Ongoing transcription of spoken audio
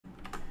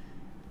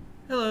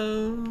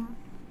Hello.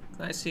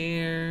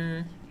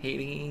 Glacier.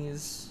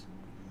 Hades.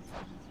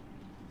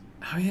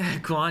 Oh yeah,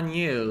 Guan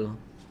Yu.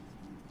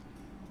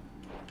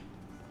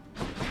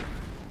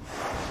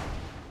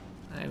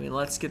 I mean,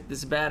 let's get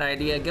this bad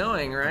idea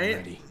going, right?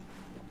 Ready.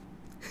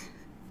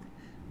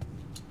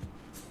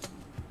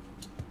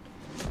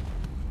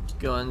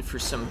 Going for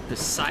some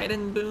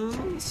Poseidon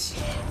boons.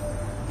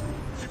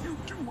 If you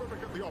do ever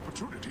get the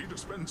opportunity to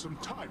spend some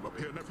time up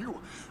here, nephew,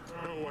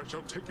 oh, I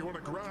shall take you on a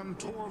grand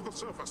tour of the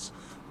surface,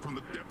 from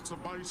the depths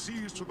of my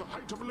seas to the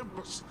height of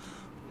Olympus.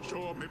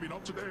 Sure, maybe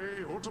not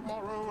today, or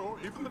tomorrow, or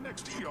even the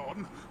next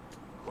eon,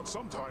 but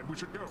sometime we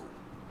should go.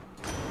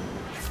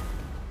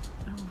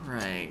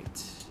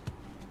 Alright.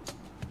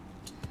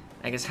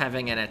 I guess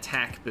having an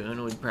attack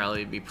boon would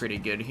probably be pretty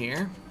good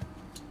here.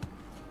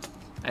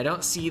 I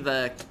don't see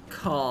the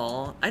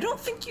call. I don't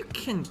think you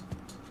can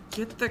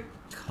get the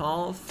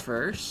call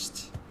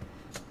first.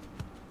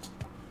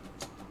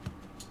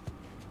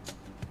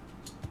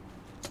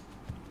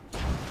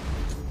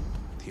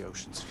 The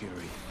ocean's fury.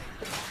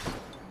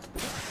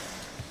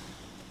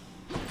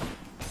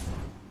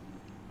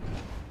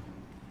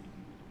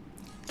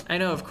 I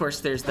know, of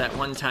course, there's that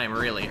one time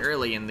really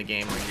early in the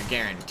game where you're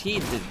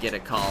guaranteed to get a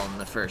call in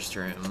the first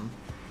room.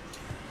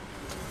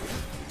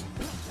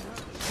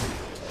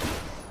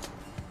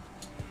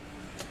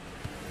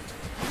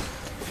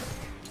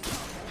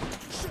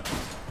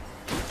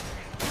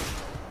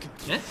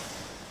 Eh?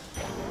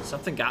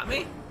 Something got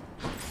me?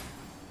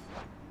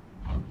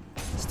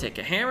 Let's take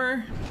a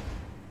hammer.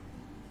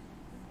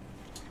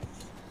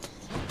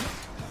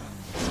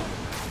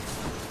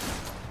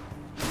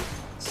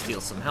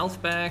 Steal some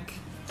health back.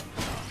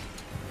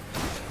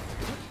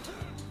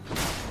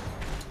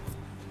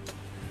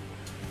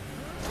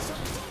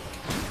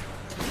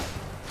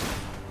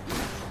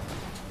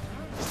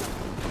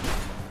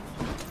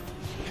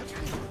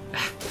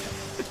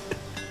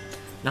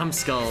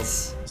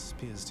 Numbskulls.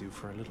 Spear's due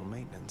for a little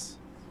maintenance.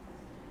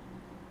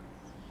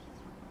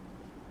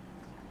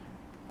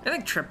 I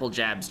think triple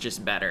jab's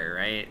just better,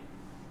 right?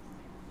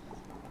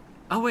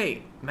 Oh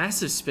wait,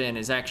 massive spin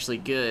is actually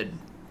good.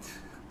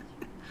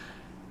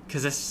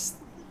 Cause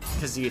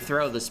you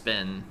throw the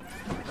spin.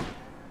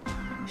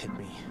 Hit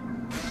me.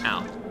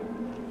 Ow.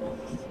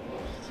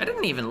 I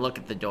didn't even look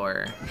at the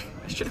door.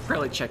 I should have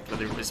probably checked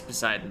whether it was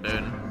Poseidon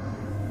Boon.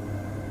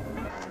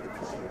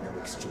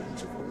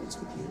 Exchange of words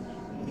with you,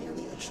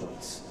 merely a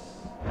choice.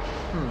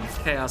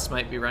 Chaos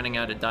might be running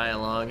out of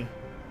dialogue.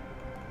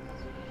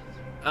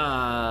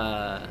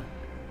 I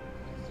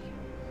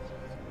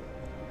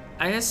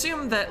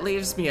assume that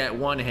leaves me at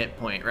 1 hit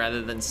point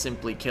rather than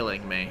simply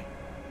killing me.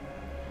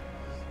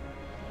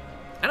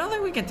 I don't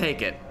think we can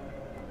take it.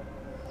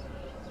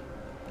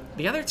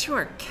 The other two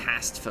are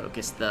cast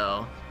focused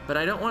though, but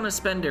I don't want to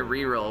spend a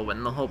reroll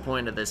when the whole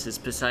point of this is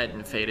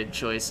Poseidon fated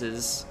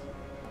choices.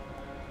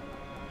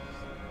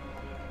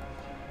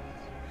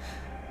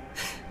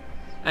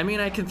 I mean,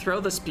 I can throw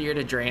the spear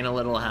to drain a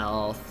little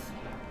health.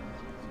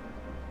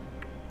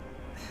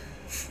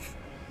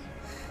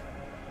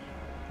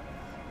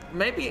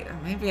 Maybe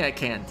I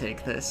can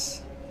take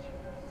this.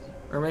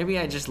 Or maybe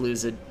I just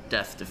lose a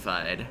Death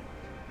Defied.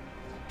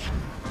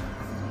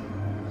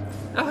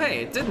 Oh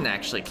hey, it didn't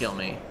actually kill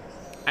me.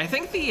 I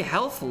think the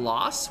health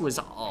loss was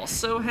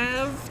also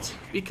halved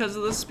because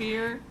of the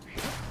spear.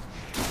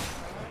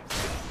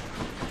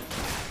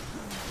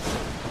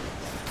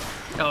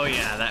 Oh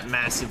yeah, that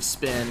massive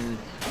spin.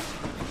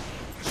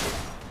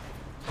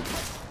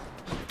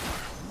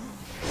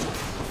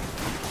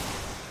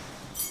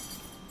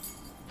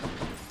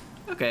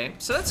 Okay,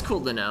 so that's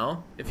cool to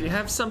know. If you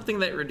have something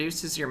that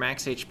reduces your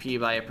max HP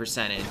by a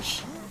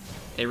percentage,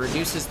 it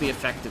reduces the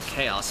effect of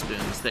chaos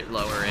boons that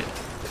lower it.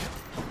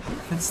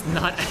 It's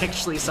not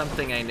actually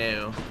something I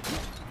knew.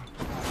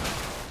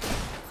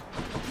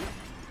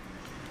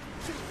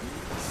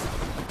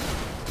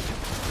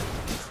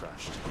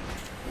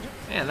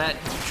 Yeah, that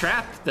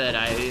trap that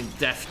I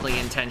definitely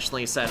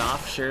intentionally set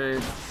off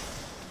sure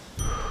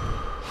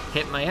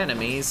hit my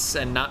enemies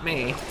and not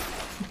me.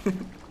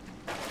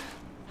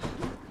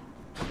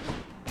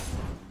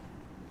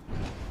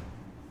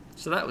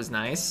 So that was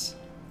nice.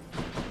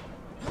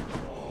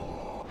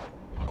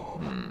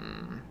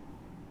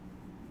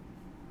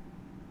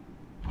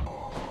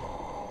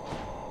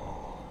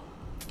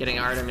 Getting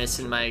Artemis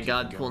in my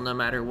god pool no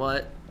matter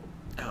what.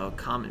 Oh,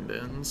 common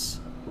boons.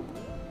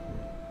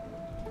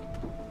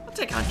 I'll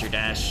take Hunter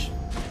Dash.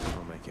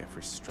 I'll make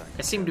every strike.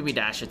 I seem to be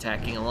dash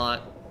attacking a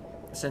lot,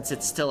 since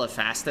it's still a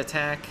fast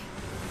attack.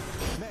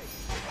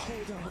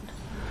 Hold on.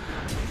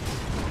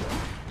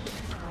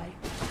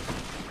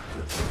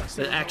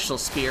 The actual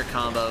spear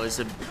combo is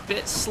a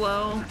bit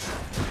slow.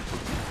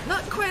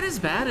 Not quite as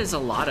bad as a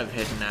lot of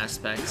hidden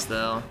aspects,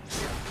 though.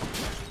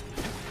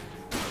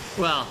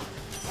 Well,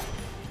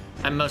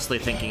 I'm mostly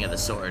thinking of the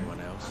sword.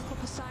 Uncle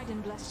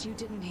Poseidon blessed you,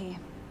 didn't he?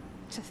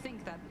 To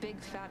think that big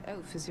fat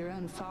oaf is your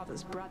own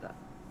father's brother.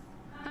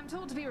 I'm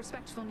told to be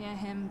respectful near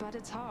him, but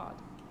it's hard.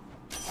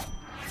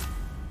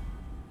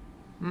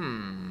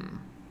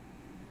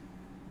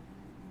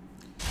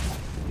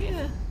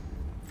 Yeah.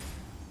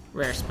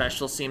 Rare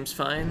special seems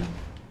fine.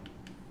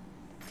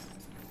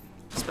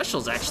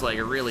 Special's actually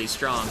like really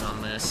strong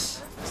on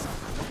this.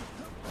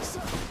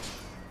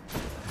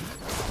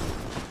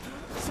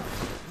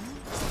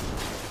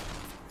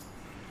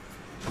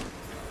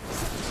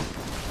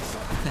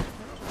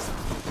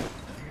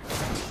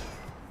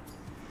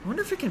 I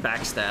wonder if we can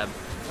backstab.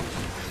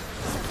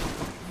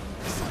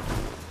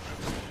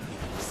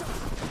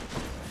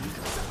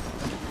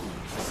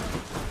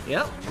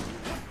 Yep.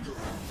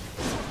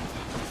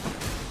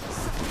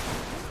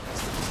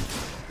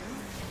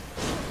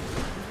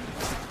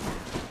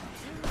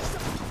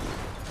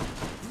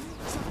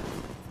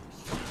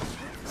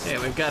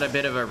 Yeah, we've got a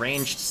bit of a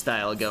ranged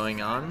style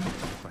going on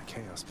My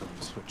chaos boom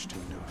switched to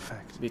no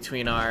effect.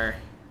 between our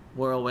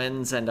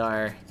whirlwinds and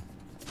our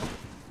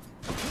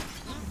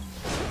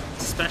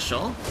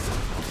special.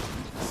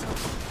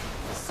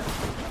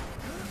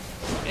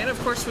 And of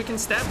course we can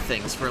stab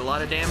things for a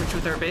lot of damage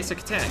with our basic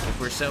attack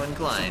if we're so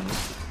inclined.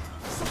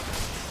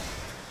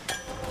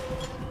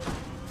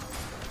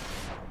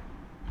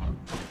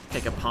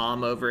 Take a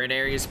palm over an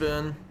Ares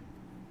boon.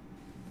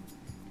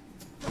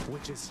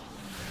 Witches.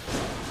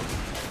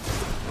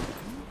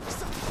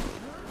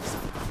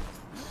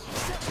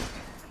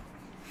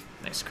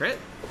 Nice crit.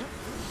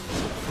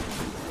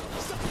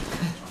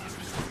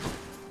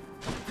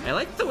 I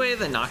like the way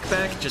the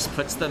knockback just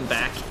puts them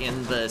back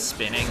in the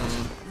spinning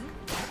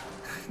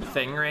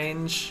thing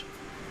range.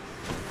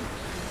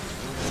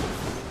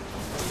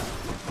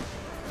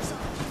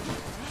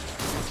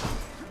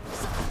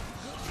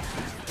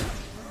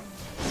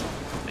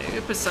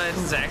 Maybe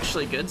Poseidon's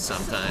actually good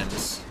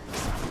sometimes.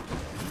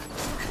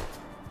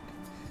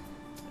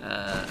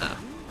 Oh.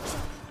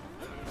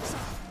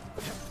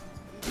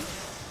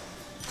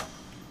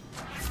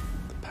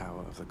 The power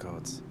of the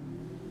gods.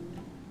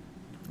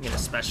 Get a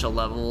special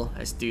level.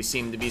 I do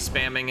seem to be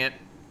spamming it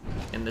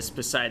in this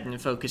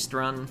Poseidon-focused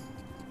run.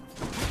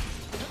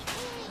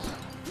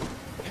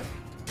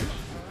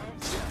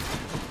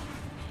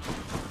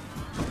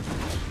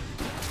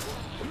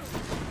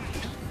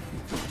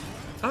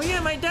 Oh yeah,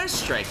 my dash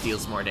strike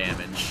deals more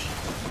damage.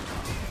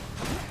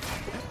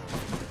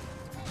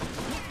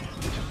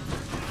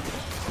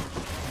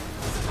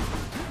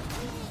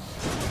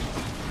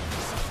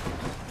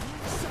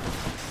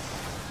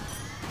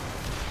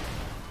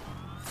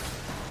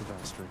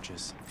 Vast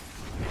riches.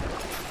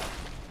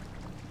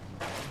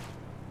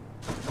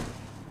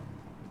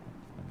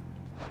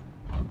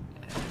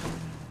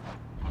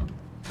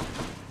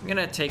 I'm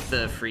gonna take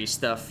the free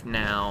stuff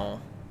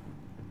now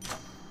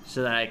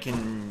so that I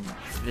can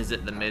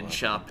visit the mid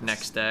shop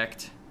next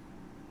act.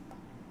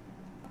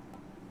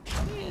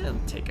 Yeah, I'll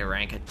take a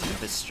rank at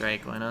Tempest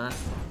Strike, why not?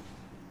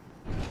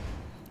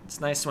 It's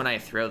nice when I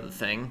throw the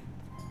thing.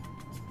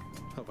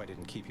 Hope I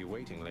didn't keep you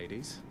waiting,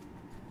 ladies.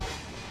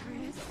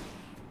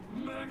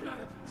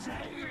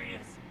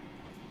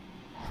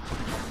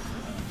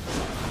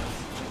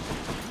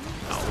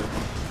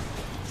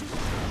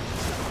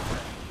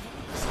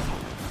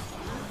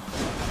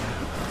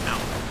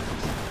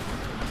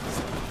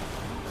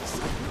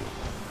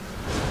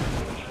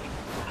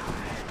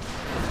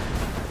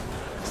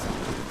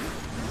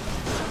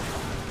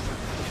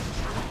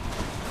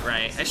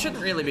 Right, I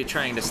shouldn't really be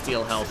trying to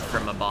steal health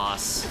from a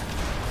boss.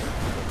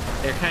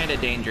 They're kind of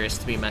dangerous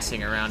to be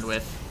messing around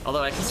with.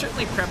 Although I can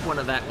certainly prep one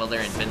of that while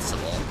they're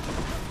invincible.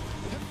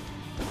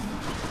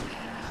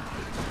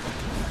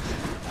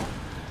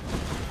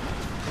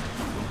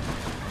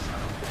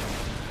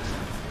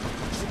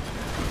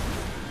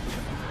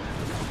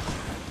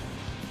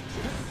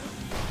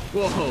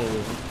 Whoa!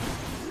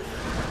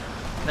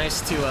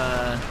 Nice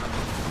to,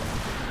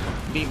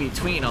 be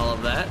between all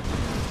of that.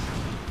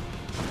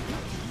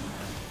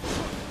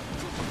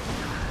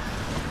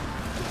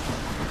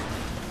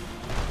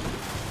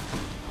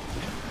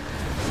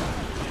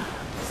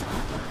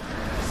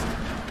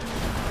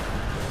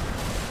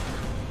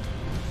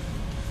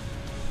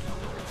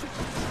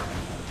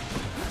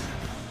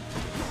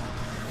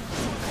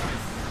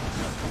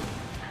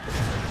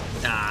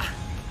 Ah.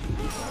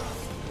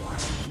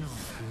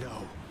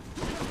 No.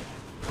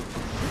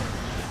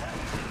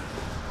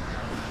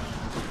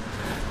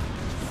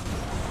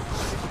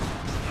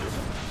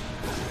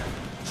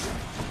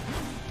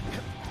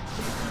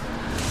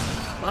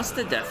 Lost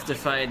the Death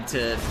Defied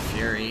to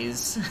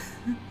Furies.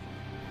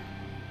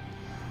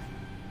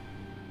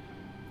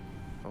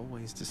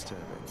 Always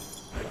disturbing.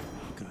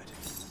 Good.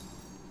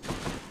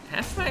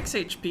 Half max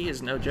HP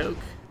is no joke.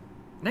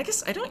 And I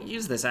guess I don't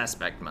use this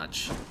aspect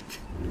much.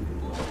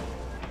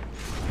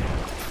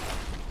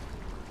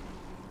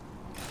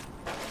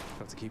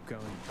 Got to keep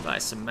going. Buy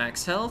some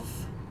max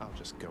health. I'll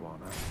just go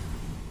on up.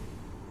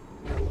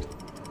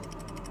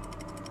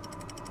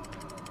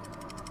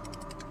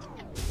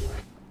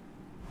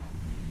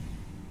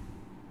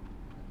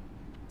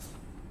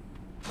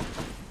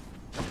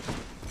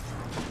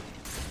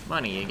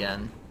 Money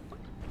again.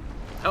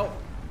 Oh,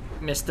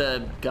 missed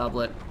a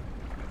goblet.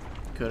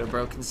 Could have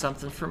broken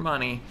something for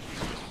money.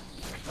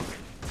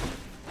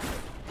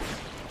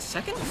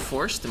 Second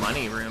forced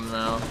money room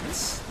though.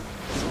 It's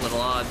a little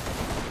odd.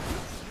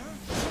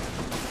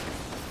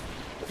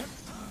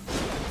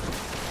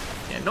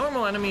 Yeah,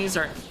 normal enemies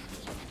aren't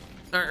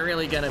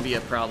really gonna be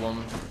a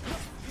problem.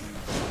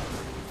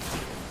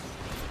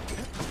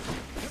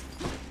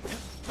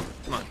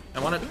 Come on, I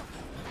want a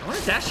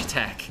dash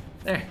attack.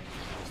 There.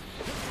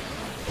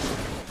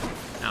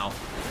 Ow.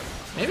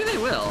 Maybe they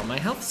will. My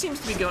health seems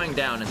to be going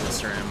down in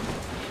this room.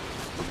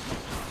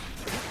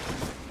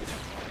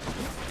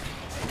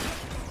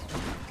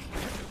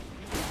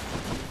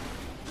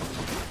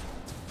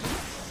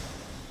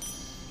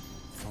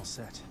 All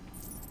set.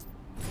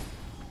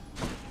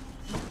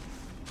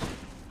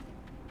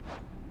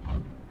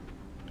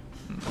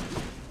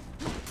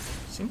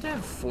 Seem to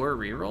have 4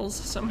 rerolls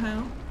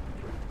somehow.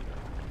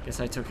 Guess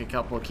I took a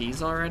couple of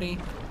keys already.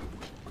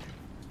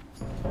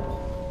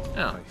 Oh.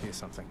 I hear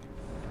something.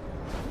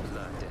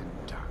 Blood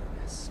and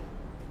darkness.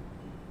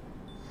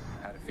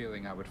 Had a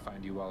feeling I would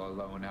find you all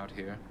alone out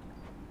here.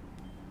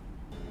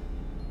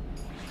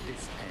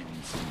 This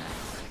ends now.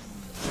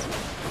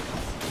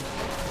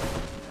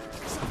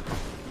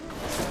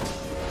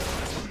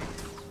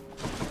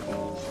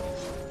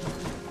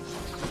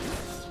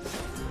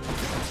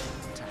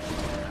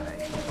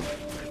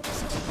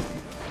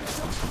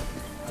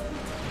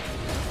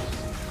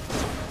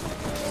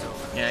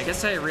 Yeah, I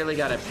guess I really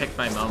gotta pick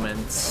my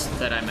moments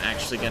that I'm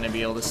actually gonna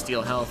be able to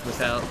steal health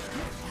without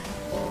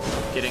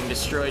getting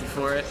destroyed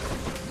for it.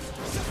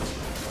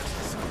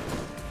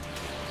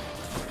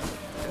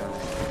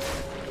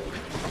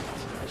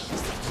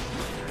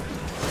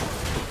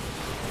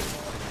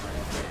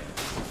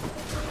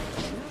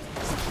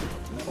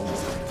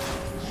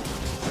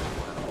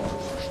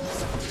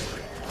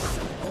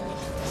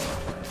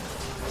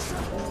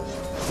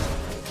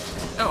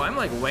 Oh, I'm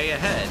like way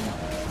ahead.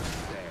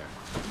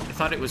 I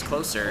thought it was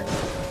closer. That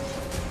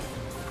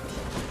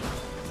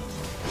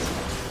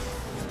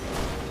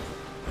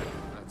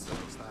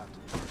settles that.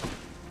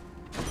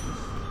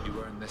 You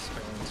earned this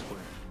fair and square.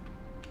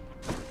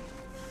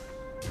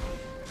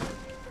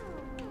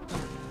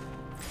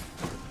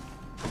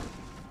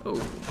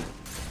 Oh,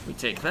 we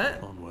take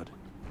that. Onward.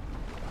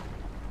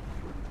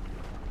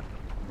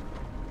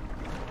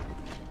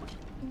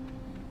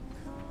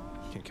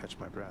 You can catch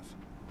my breath.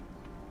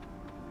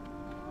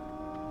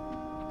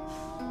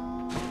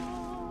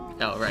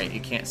 Oh, right, you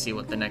can't see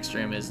what the next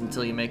room is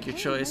until you make your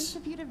choice. Nice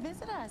of you to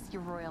visit us,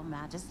 Your Royal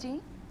Majesty.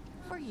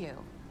 For you.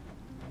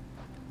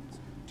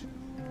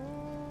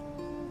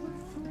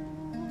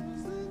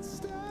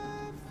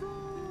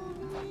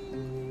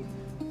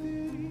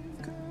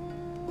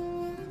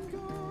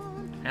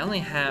 I only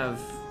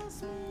have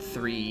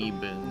 3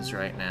 boons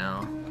right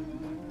now.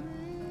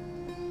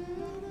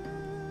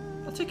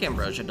 I'll take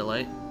Ambrosia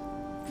Delight.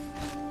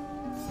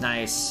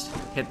 Nice.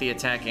 Hit the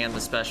attack and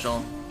the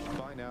special.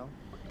 Bye now.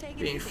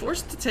 Being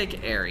forced to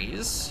take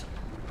Ares.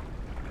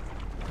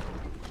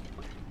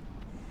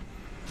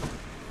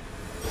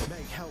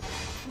 Meg, help.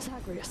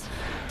 Zagreus.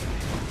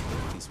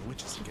 These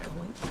witches again.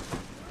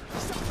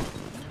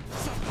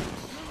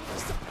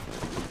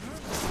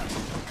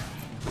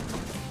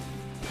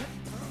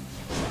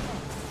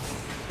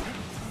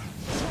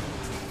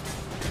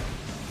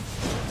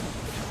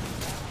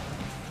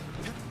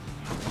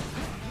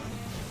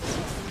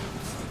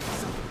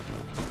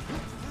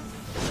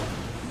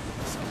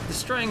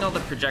 Destroying all the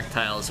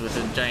projectiles with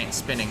a giant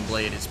spinning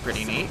blade is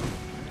pretty neat.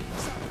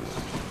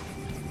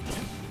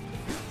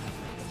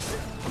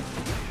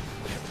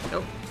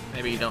 Oh,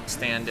 maybe you don't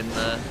stand in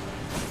the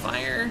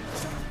fire.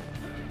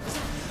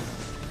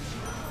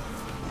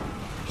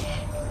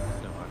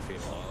 Now I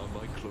feel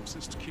my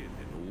closest kin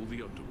in all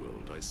the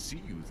underworld. I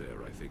see you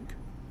there, I think.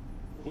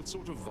 What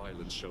sort of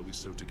violence shall we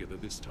sow together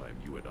this time,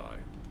 you and I?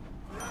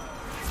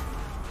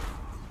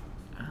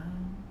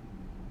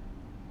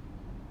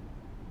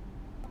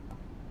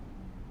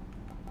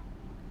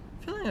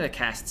 Feeling the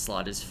cast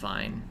slot is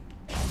fine.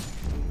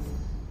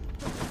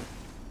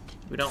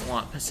 We don't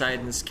want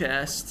Poseidon's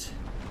cast.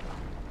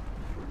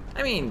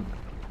 I mean,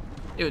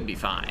 it would be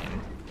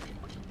fine.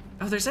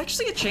 Oh, there's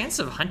actually a chance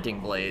of hunting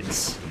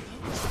blades.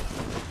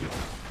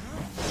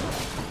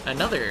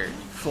 Another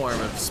form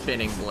of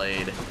spinning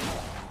blade.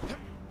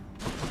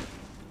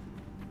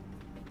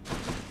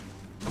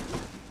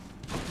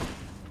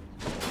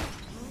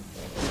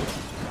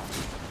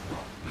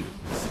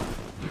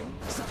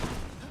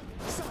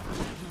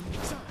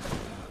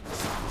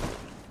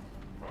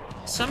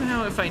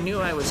 Somehow, if I knew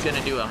I was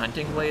gonna do a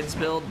hunting blades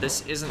build,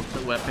 this isn't the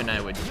weapon I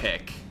would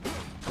pick.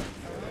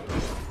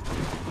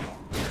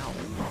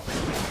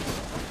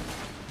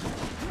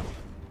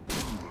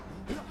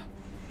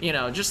 You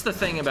know, just the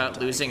thing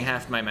about losing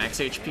half my max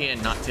HP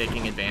and not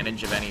taking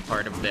advantage of any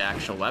part of the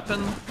actual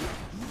weapon.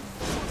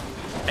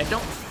 I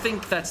don't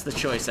think that's the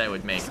choice I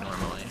would make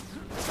normally.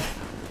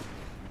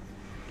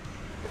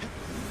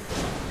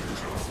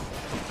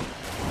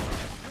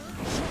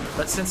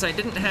 But since I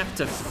didn't have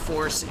to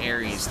force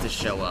Ares to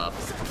show up,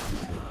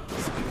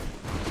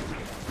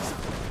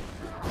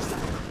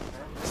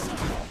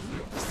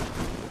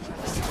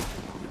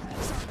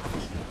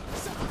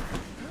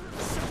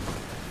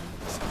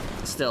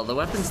 still, the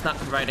weapon's not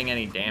providing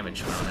any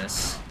damage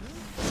bonus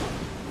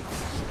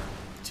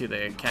to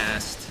the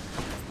cast.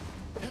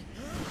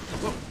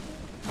 Whoa.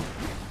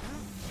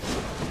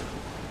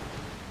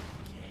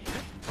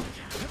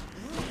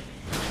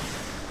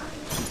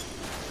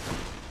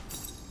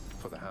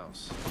 For the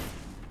house.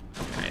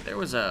 Alright, there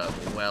was a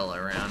well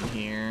around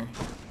here.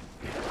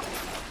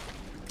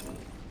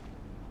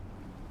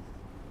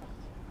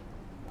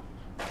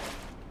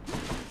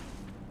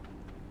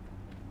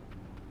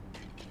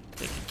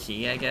 Take a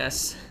key, I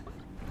guess.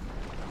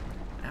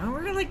 Now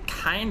we're like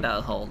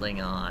kinda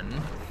holding on.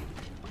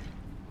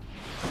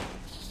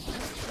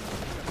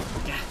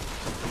 Yeah.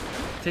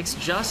 Takes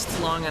just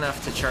long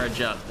enough to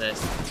charge up that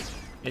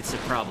it's a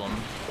problem.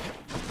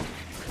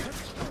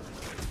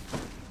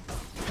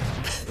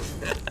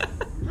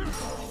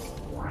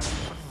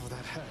 Oh,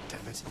 that hurt,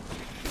 damn it.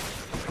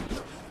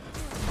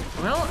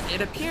 Well,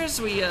 it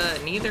appears we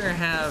neither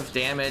have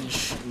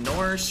damage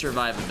nor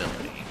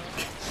survivability.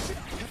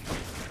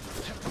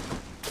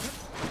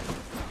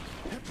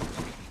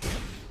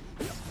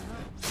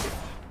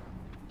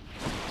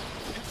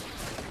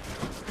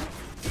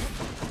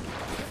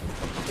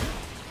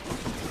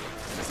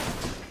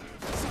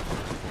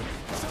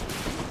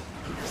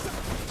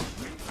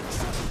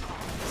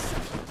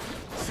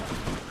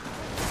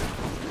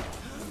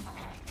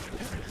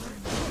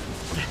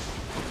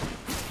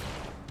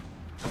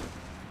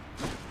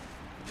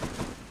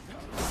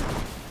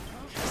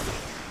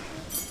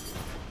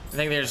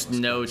 I think there's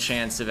no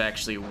chance of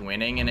actually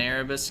winning an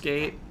Erebus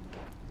Gate.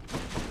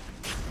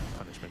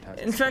 Punishment has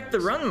In fact, the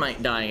run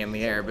might die in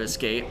the Erebus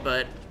Gate,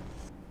 but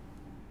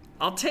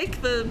I'll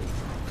take the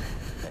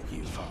Thank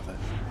you, Father.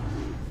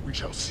 We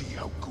shall see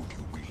how good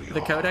you really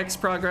the are. Codex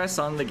progress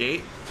on the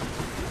gate.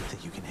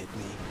 Think you can hit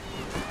me?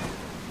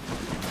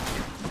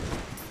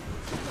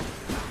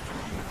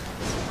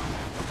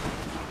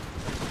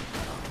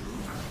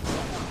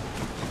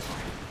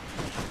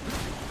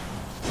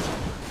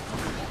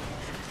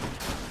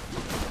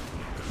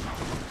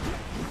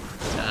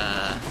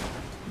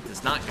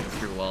 Does not go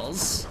through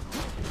walls.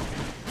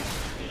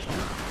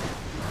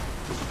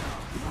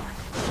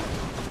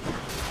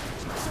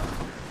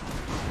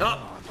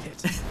 Oh,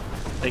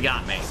 they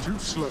got me. Too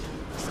slow.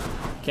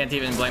 Can't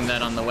even blame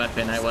that on the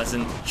weapon. I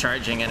wasn't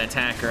charging an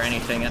attack or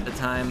anything at the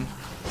time.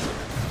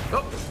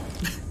 Oh!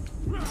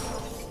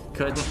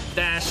 Couldn't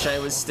dash. I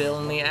was still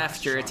in the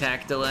after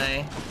attack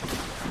delay.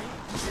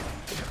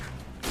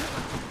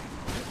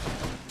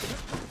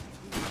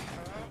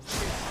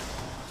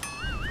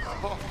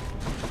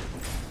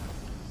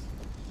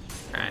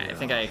 Alright, I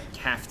think I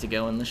have to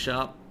go in the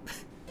shop.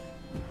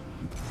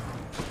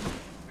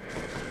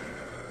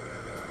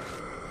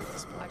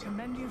 I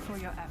commend you for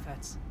your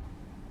efforts.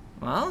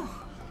 Well,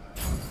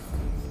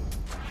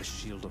 The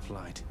shield of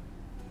light.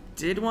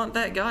 did want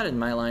that god in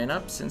my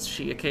lineup since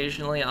she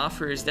occasionally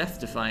offers death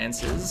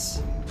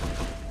defiances.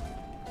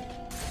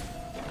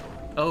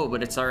 Oh,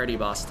 but it's already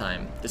boss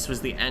time. This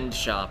was the end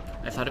shop.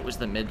 I thought it was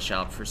the mid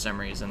shop for some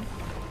reason.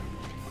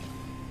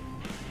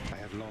 I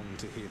have longed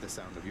to hear the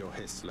sound of your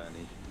hiss,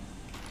 Lenny.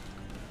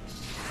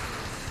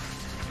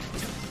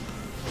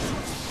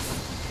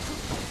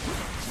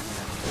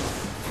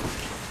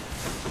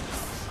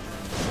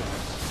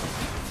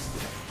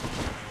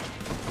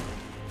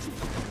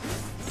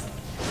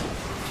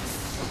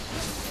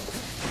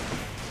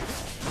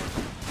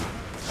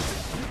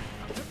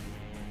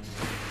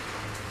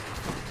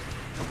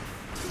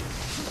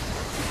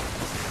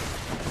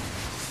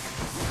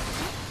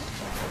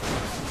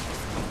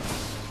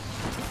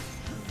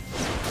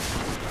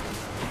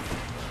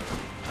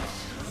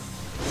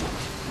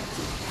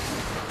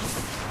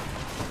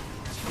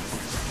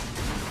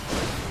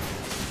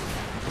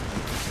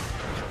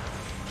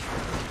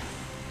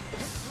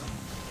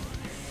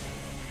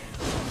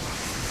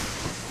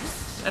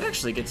 That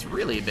actually gets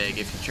really big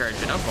if you charge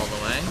it up all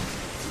the way.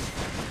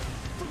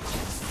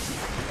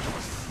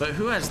 But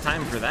who has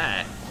time for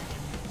that?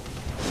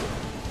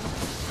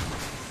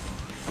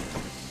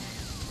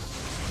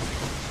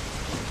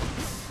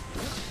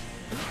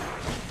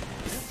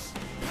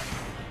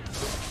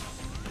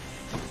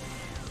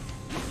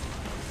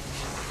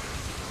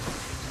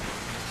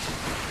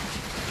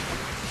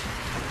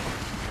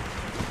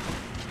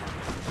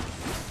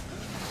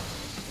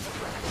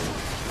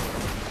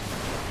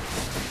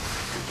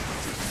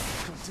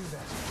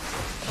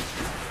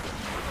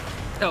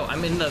 Oh,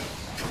 I'm in the...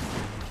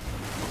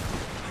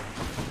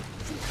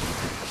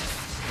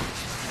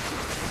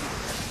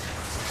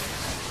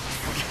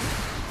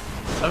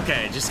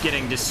 Okay, just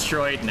getting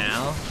destroyed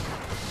now.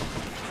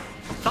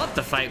 Thought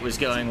the fight was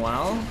going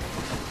well.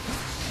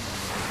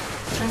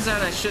 Turns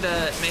out I should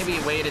have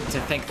maybe waited to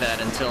think that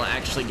until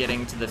actually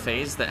getting to the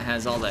phase that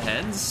has all the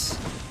heads.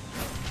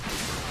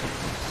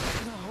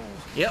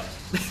 Yep.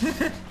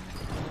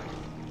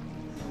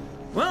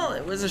 Well,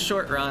 it was a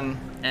short run,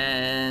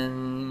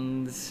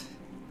 and...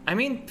 I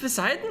mean,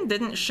 Poseidon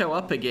didn't show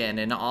up again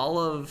in all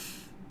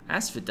of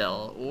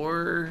Asphodel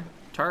or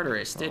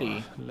Tartarus, did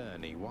he?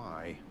 Lenny,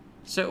 why?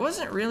 So it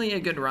wasn't really a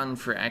good run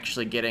for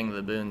actually getting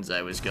the boons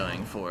I was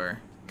going for.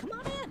 Come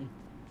on in.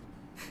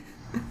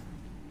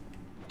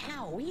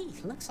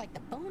 Owie, looks like the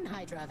Bone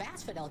Hydra of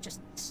Asphodel just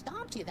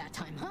stomped you that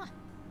time, huh?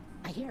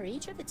 I hear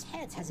each of its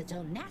heads has its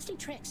own nasty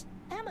tricks.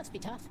 That must be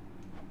tough.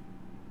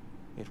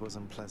 It was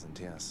unpleasant,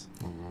 yes.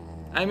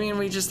 I mean,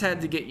 we just had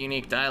to get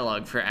unique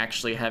dialogue for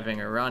actually having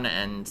a run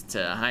end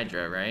to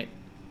Hydra, right?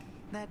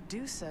 That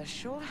Dusa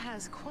sure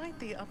has quite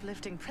the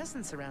uplifting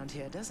presence around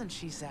here, doesn't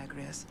she,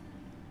 Zagreus?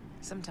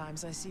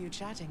 Sometimes I see you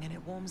chatting and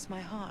it warms my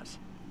heart.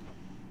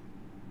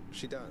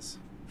 She does.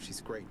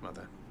 She's great,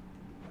 Mother.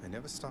 I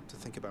never stopped to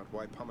think about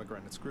why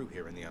pomegranates grew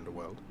here in the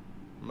underworld.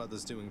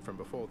 Mother's doing from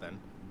before then.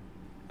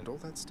 And all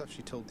that stuff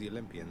she told the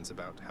Olympians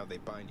about how they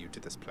bind you to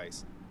this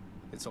place.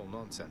 It's all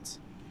nonsense.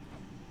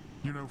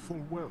 You know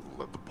full well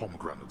that the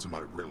pomegranates in my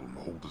realm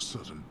hold a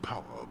certain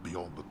power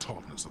beyond the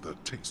tartness of their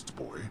taste,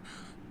 boy.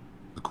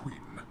 The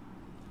Queen.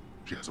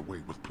 She has a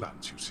way with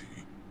plants, you see.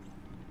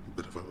 A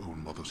bit of her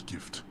own mother's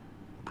gift,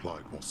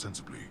 applied more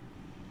sensibly.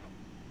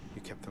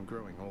 You kept them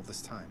growing all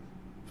this time,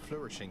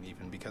 flourishing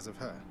even because of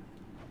her.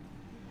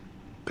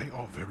 They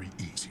are very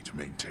easy to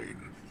maintain.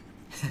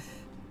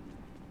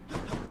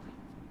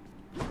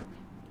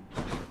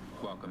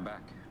 Welcome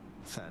back.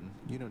 Than,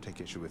 you don't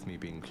take issue with me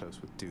being close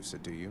with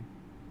Dusa, do you?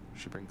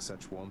 She brings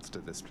such warmth to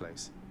this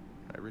place.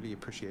 I really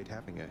appreciate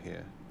having her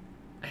here.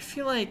 I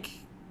feel like...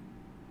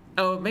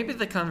 Oh, maybe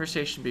the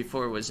conversation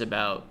before was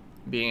about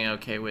being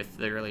okay with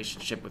the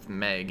relationship with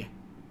Meg.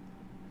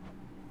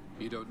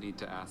 You don't need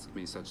to ask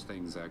me such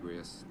things,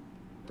 Zagreus.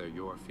 They're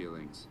your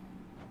feelings.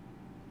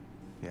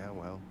 Yeah,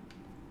 well,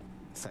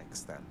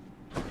 thanks then.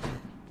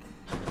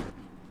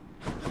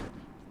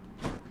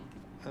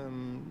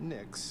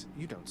 Nyx,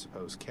 you don't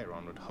suppose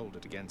Charon would hold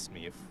it against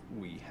me if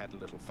we had a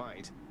little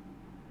fight?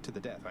 To the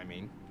death, I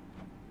mean.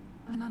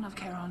 None of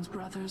Charon's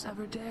brothers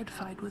ever dared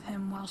fight with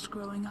him whilst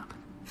growing up.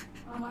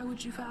 Why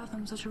would you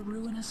fathom such a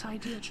ruinous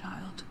idea,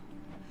 child?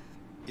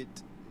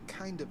 It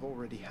kind of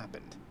already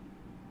happened.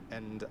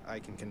 And I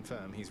can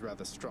confirm he's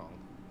rather strong.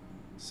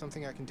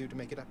 Something I can do to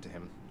make it up to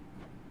him.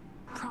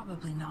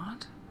 Probably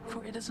not,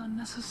 for it is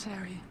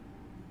unnecessary.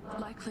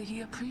 Likely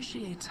he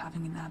appreciates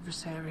having an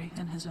adversary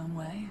in his own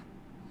way.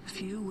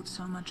 Few would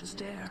so much as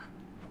dare.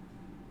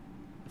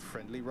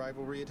 Friendly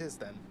rivalry it is,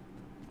 then.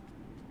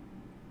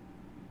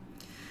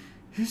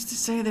 Who's to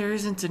say there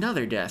isn't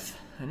another death?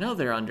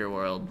 Another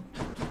underworld?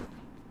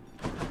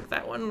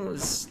 That one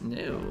was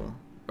new.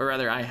 Or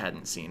rather, I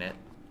hadn't seen it.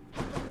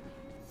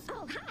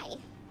 Oh, hi.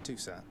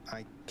 Dusa,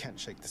 I can't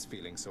shake this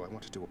feeling, so I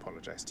wanted to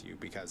apologize to you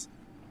because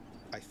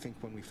I think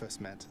when we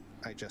first met,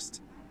 I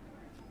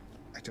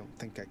don't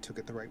think I took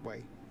it the right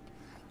way.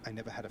 I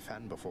never had a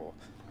fan before.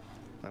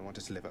 I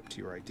wanted to live up to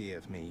your idea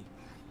of me.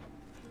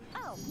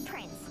 Oh,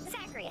 Prince,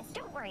 Zagreus,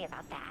 don't worry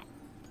about that.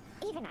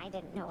 Even I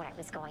didn't know what I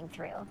was going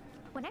through.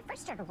 When I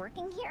first started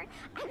working here,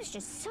 I was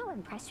just so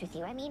impressed with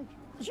you. I mean,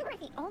 you were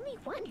the only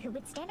one who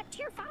would stand up to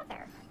your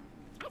father.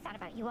 I thought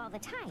about you all the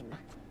time.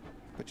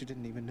 But you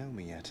didn't even know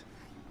me yet.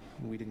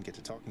 We didn't get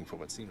to talking for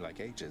what seemed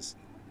like ages.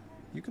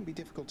 You can be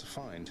difficult to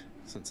find,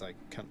 since I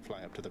can't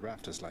fly up to the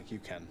rafters like you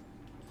can.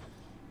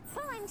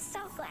 Well, I'm so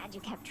glad you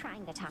kept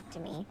trying to talk to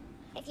me.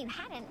 If you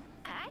hadn't,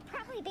 I'd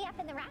probably be up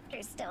in the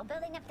rafters still,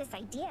 building up this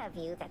idea of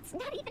you that's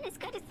not even as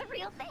good as the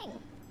real thing.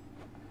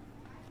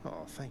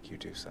 Oh, thank you,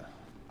 Dusa.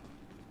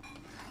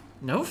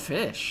 No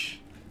fish.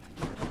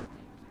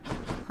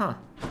 Huh.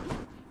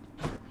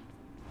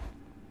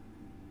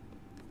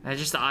 I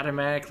just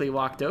automatically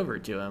walked over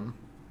to him.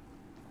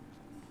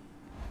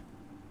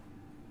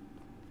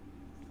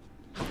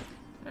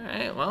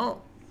 Alright,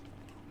 well.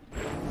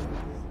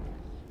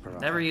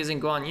 Never using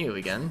Guan Yu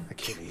again.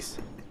 Achilles.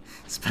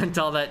 Spent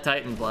all that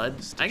Titan blood.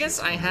 I guess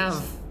I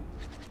have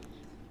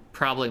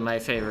probably my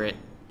favorite.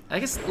 I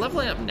guess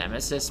leveling up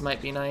Nemesis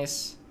might be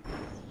nice.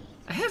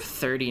 I have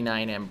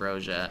 39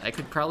 Ambrosia. I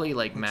could probably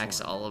like max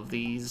all of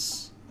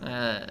these.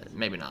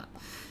 Maybe not.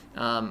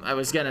 I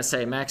was gonna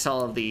say max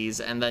all of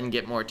these and then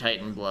get more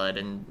Titan blood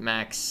and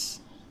max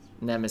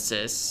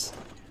Nemesis.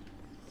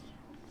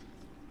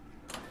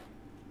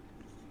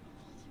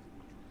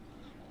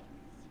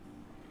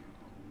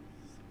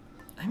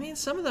 I mean,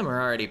 some of them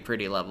are already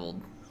pretty leveled.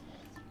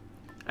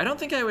 I don't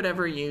think I would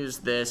ever use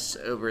this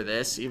over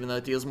this, even though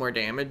it deals more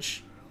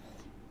damage.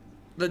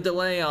 The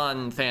delay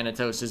on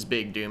Thanatos'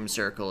 big Doom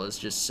Circle is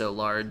just so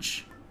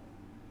large.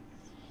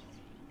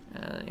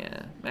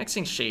 Yeah,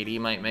 maxing Shady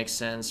might make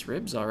sense.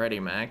 Rib's already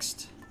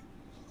maxed.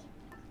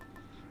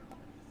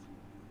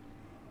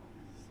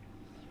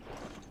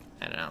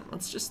 I don't know,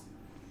 let's just...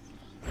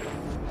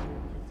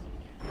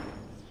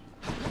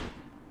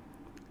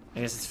 I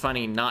guess it's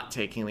funny not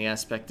taking the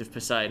aspect of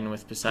Poseidon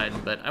with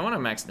Poseidon, but I want to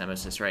max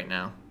Nemesis right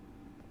now.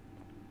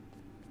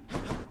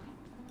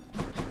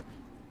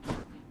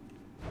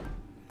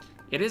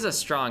 It is a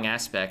strong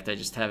aspect, I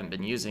just haven't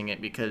been using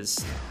it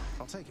because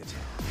I'll take it.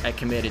 I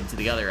committed to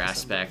the other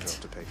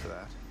aspect. To pay for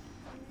that.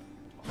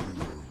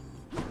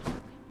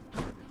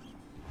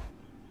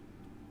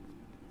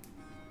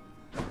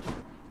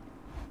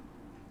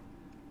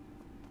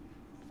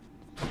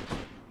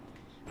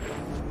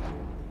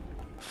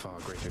 Far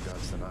greater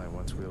gods than I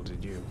once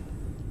wielded you.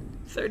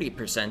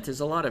 30% is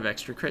a lot of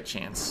extra crit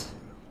chance.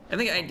 I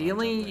think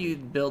ideally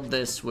you'd build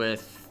this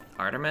with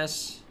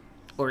Artemis,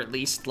 or at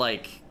least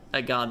like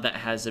a god that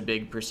has a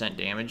big %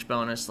 damage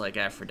bonus like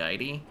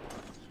Aphrodite.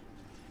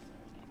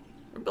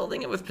 We're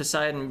building it with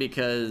Poseidon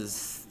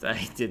because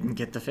I didn't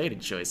get the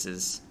fated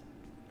choices.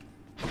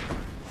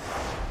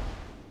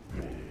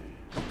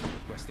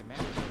 What's the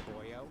matter,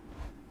 boyo?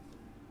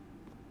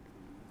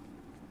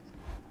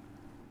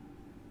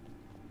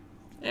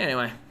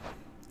 Anyway,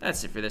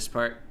 that's it for this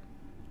part.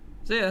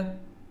 See ya!